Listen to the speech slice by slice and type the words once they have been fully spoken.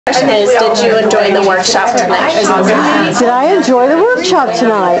question is, did you enjoy the workshop tonight? Did I enjoy the workshop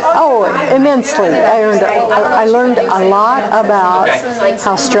tonight? Oh, immensely. I learned a lot about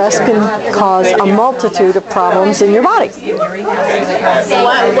how stress can cause a multitude of problems in your body.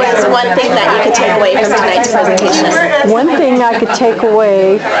 What was one thing that you could take away from tonight's presentation? One thing I could take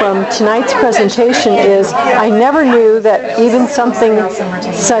away from tonight's presentation is I never knew that even something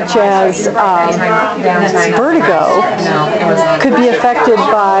such as vertigo could be affected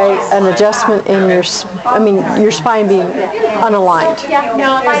by an adjustment in your spine being unaligned.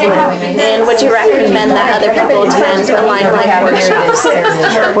 And would you recommend that other people attend AlignLife workshops?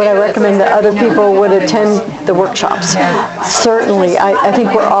 Would I recommend that other people would attend the workshops? Certainly. I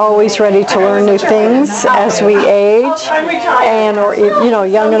think we're always ready to learn new things as we age, and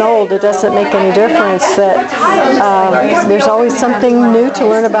young and old, it doesn't make any difference. That there's always something new to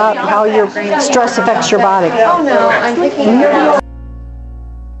learn about how your stress affects your body.